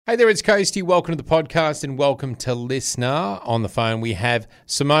Hey there, it's Coasty. Welcome to the podcast and welcome to Listener. On the phone we have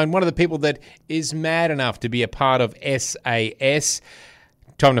Simone, one of the people that is mad enough to be a part of S.A.S.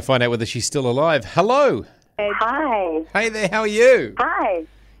 Time to find out whether she's still alive. Hello. Hi. Hey there, how are you? Hi.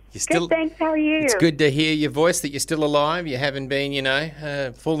 Good, thanks. How are you? It's good to hear your voice, that you're still alive. You haven't been,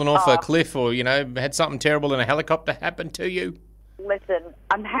 fallen off a cliff or, had something terrible in a helicopter happen to you. Listen,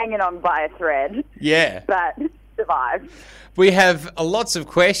 I'm hanging on by a thread. Yeah. But survived. We have lots of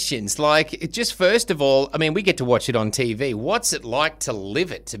questions. Just first of all, we get to watch it on TV. What's it like to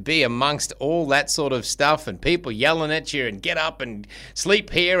live it, to be amongst all that sort of stuff and people yelling at you and get up and sleep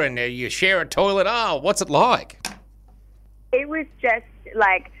here and you share a toilet? Oh, what's it like? It was just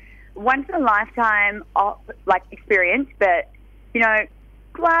once in a lifetime experience, but,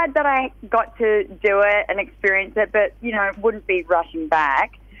 glad that I got to do it and experience it, but, wouldn't be rushing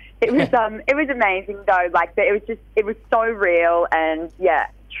back. It was amazing though. It was so real and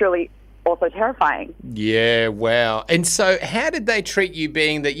truly also terrifying. Yeah, wow. And so, how did they treat you,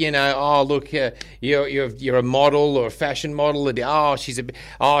 being that you're a model or a fashion model, and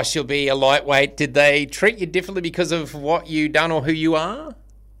she'll be a lightweight? Did they treat you differently because of what you done or who you are?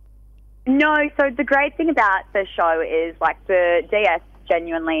 No. So the great thing about the show is the DS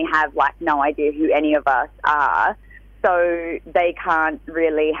genuinely have no idea who any of us are. So they can't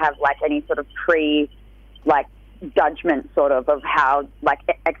really have any sort of judgment of how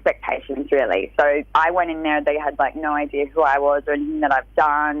expectations really. So I went in there, they had no idea who I was or anything that I've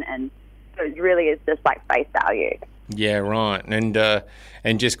done, and so it really is just face value. Yeah, right.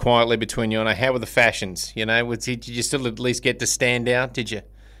 And just quietly between you and I, how were the fashions? Did you still at least get to stand out? Did you?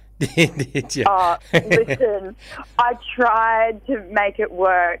 Did you? Oh, listen, I tried to make it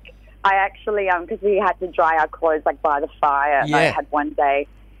work. I actually, because we had to dry our clothes by the fire. Yeah. I had one day,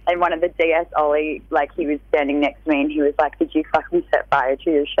 and one of the DS Ollie, he was standing next to me, and he was like, "Did you fucking set fire to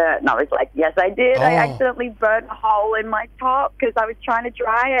your shirt?" And I was like, "Yes, I did. Oh. I accidentally burnt a hole in my top because I was trying to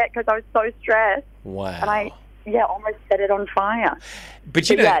dry it because I was so stressed." Wow. And I almost set it on fire. But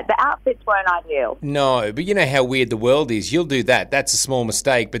the outfits weren't ideal. No, but you know how weird the world is. You'll do that. That's a small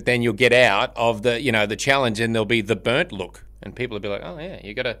mistake, but then you'll get out of the challenge, and there'll be the burnt look, and people will be like, "Oh yeah,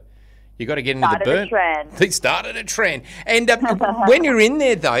 you got to get into the burnt." They started a trend. And when you're in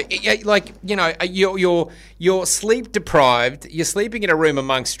there, though, you're sleep deprived. You're sleeping in a room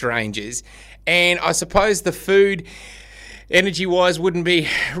amongst strangers, and I suppose the food, energy-wise, wouldn't be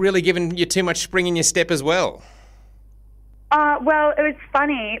really giving you too much spring in your step as well. Well, it was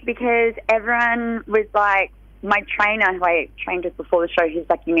funny because everyone was my trainer, who I trained with before the show, he's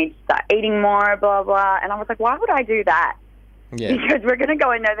like, "You need to start eating more, blah, blah." And I was like, why would I do that? Yeah. Because we're going to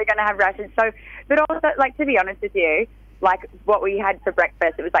go in there, they're going to have rations. So, but also, to be honest with you, what we had for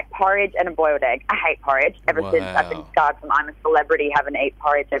breakfast, it was porridge and a boiled egg. I hate porridge. Ever since I've been scarred from I'm a celebrity having to eat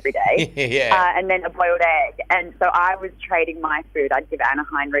porridge every day. Yeah. And then a boiled egg. And so I was trading my food. I'd give Anna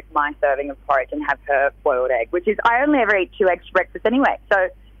Heinrich my serving of porridge and have her boiled egg, which is, I only ever eat 2 eggs for breakfast anyway. So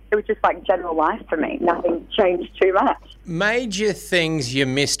it was just general life for me. Nothing changed too much. Major things you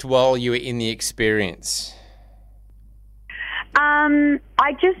missed while you were in the experience?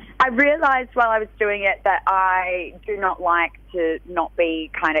 I realised while I was doing it that I do not like to not be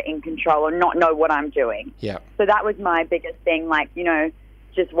kind of in control or not know what I'm doing. Yeah. So that was my biggest thing,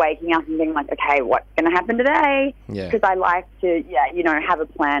 just waking up and being okay, what's going to happen today? Yeah. Because I like to, have a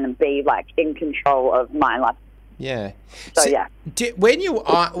plan and be, in control of my life. Yeah. So yeah. When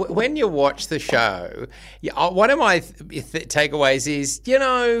you watch the show, one of my takeaways is,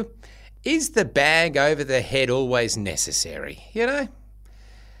 is the bag over the head always necessary?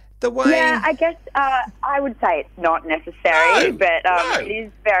 The way. Yeah, I guess I would say it's not necessary, but it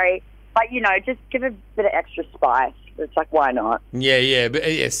is very, just give a bit of extra spice. It's why not? Yeah, but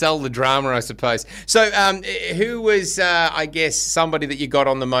sell the drama, I suppose. So, who was, I guess, somebody that you got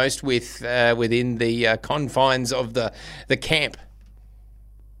on the most with within the confines of the camp?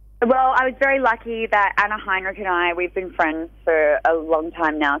 Well, I was very lucky that Anna Heinrich and I, we've been friends for a long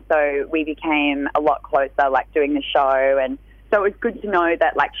time now, so we became a lot closer, doing the show, and so it was good to know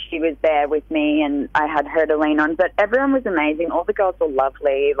that, she was there with me and I had her to lean on, but everyone was amazing. All the girls were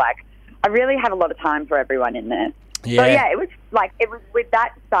lovely. I really have a lot of time for everyone in there. Yeah. So, yeah, it was with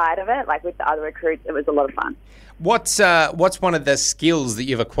that side of it, with the other recruits, it was a lot of fun. What's one of the skills that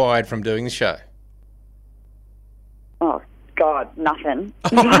you've acquired from doing the show? Oh, God, nothing.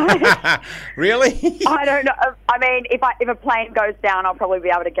 Really? I don't know. I mean, if a plane goes down, I'll probably be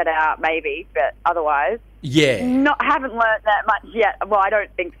able to get out, maybe, but otherwise, yeah, haven't learned that much yet. Well, I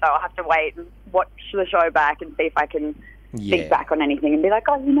don't think so. I'll have to wait and watch the show back and see if I can Yeah. think back on anything and be like,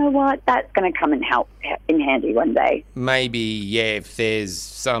 oh, you know what? That's going to come and help in handy one day. Maybe, yeah, if there's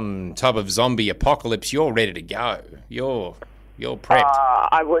some type of zombie apocalypse, you're ready to go. You're prepped.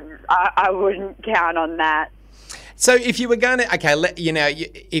 I wouldn't count on that. So if you were going to,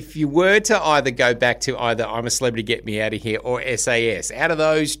 if you were to either go back to either I'm a Celebrity, Get Me Out of Here or S.A.S, out of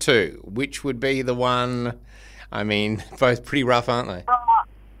those two, which would be the one? I mean, both pretty rough, aren't they?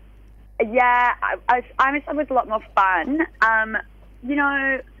 Yeah, I'm a was a lot more fun. I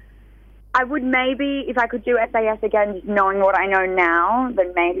would maybe, if I could do S.A.S again, just knowing what I know now,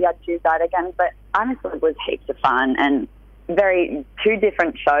 then maybe I'd choose that again. But honestly, it was heaps of fun and two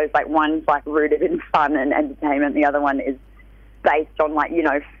different shows. Like one's like rooted in fun and entertainment. The other one is based on like,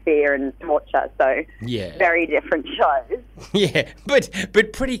 fear and torture. So yeah, very different shows. Yeah, but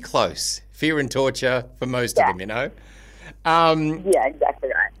pretty close. Fear and torture for most of them, Yeah, exactly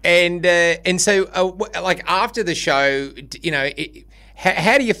right. And so like after the show,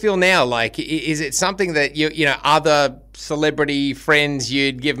 how do you feel now? Like, is it something that other celebrity friends,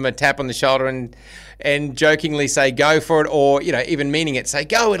 you'd give them a tap on the shoulder and jokingly say go for it, or even meaning it, say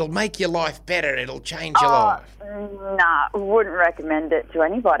go, it'll make your life better, it'll change your life? Nah, wouldn't recommend it to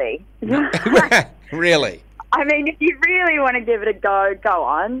anybody. Really? I mean, if you really want to give it a go, go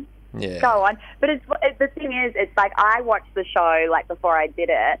on. Yeah. Go on. But the thing is, it's like I watched the show like before I did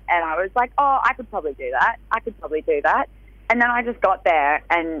it, and I was like, oh, I could probably do that. And then I just got there,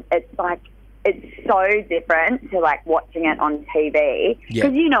 and it's like, it's so different to like watching it on TV.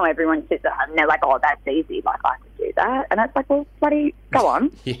 Because everyone sits at home and they're like, oh, that's easy. Like, I could do that. And it's like, well, bloody, go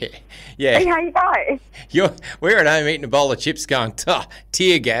on. Yeah. See how you go. We're at home eating a bowl of chips going,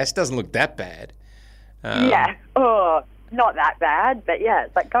 tear gas, doesn't look that bad. Yeah. Oh, not that bad. But yeah,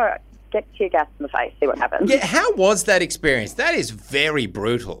 it's like, go get tear gas in the face, see what happens. Yeah, how was that experience? That is very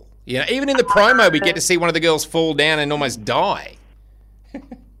brutal. Even in the promo, we get to see one of the girls fall down and almost die.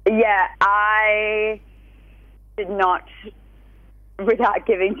 Yeah, I did not, without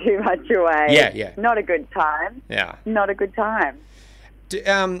giving too much away. Yeah. Not a good time. Yeah. Not a good time.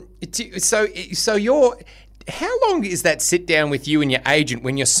 So you're... How long is that sit down with you and your agent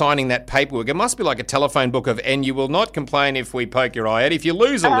when you're signing that paperwork? It must be like a telephone book of, and you will not complain if we poke your eye out, if you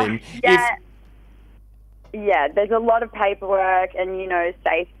lose a limb. Yeah, there's a lot of paperwork and,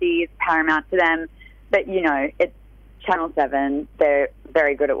 safety is paramount to them. But, it's Channel 7. They're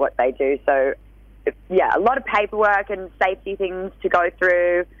very good at what they do. So, yeah, a lot of paperwork and safety things to go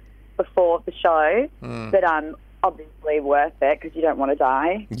through before the show. But obviously worth it because you don't want to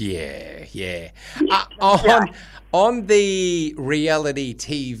die. Yeah. On the reality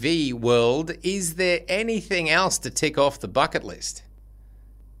TV world, is there anything else to tick off the bucket list?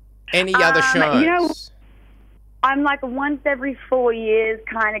 Any other shows? I'm like a once every 4 years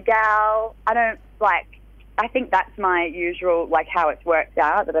kind of gal. I think that's my usual, like how it's worked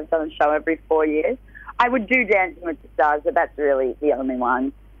out, that I've done a show every 4 years. I would do Dancing with the Stars, but that's really the only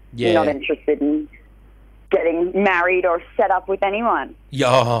one. Yeah. I'm not interested in getting married or set up with anyone.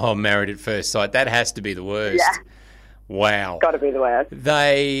 Oh, Married at First Sight. That has to be the worst. Yeah. Wow. Got to be the worst.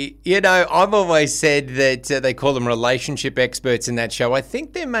 I've always said that they call them relationship experts in that show. I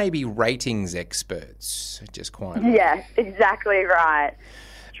think there may be ratings experts. Just quite. Yeah, exactly right.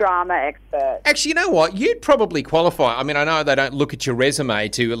 Drama expert. Actually, you know what? You'd probably qualify. I mean, I know they don't look at your resume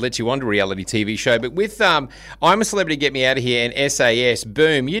to let you onto a reality TV show, but with I'm a Celebrity, Get Me Out of Here and S.A.S,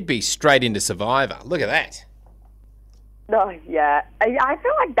 boom, you'd be straight into Survivor. Look at that. Oh, yeah. I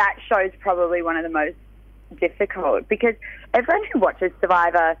feel like that show's probably one of the most difficult because everyone who watches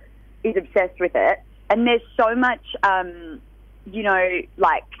Survivor is obsessed with it, and there's so much,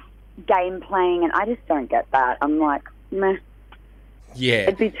 like game playing, and I just don't get that. I'm like, meh. Yeah.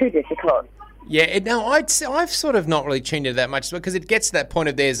 It'd be too difficult. Yeah, I've sort of not really tuned into that much because it gets to that point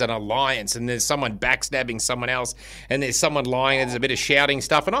of there's an alliance and there's someone backstabbing someone else and there's someone lying and there's a bit of shouting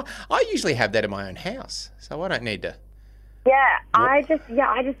stuff, and I usually have that in my own house, so I don't need to. Yeah, I just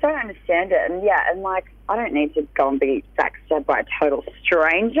don't understand it, and like I don't need to go and be backstabbed by a total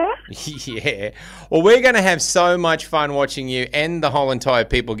stranger. Yeah, well, we're going to have so much fun watching you and the whole entire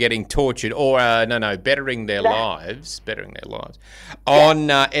people getting tortured, or bettering their lives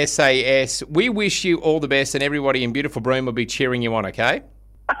on S.A.S. We wish you all the best, and everybody in beautiful Broome will be cheering you on. Okay.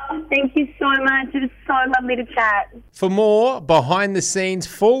 Oh, thank you so much. It was so lovely to chat. For more behind-the-scenes,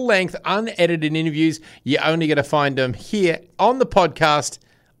 full-length, unedited interviews, you're only going to find them here on the podcast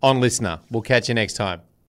on Listener. We'll catch you next time.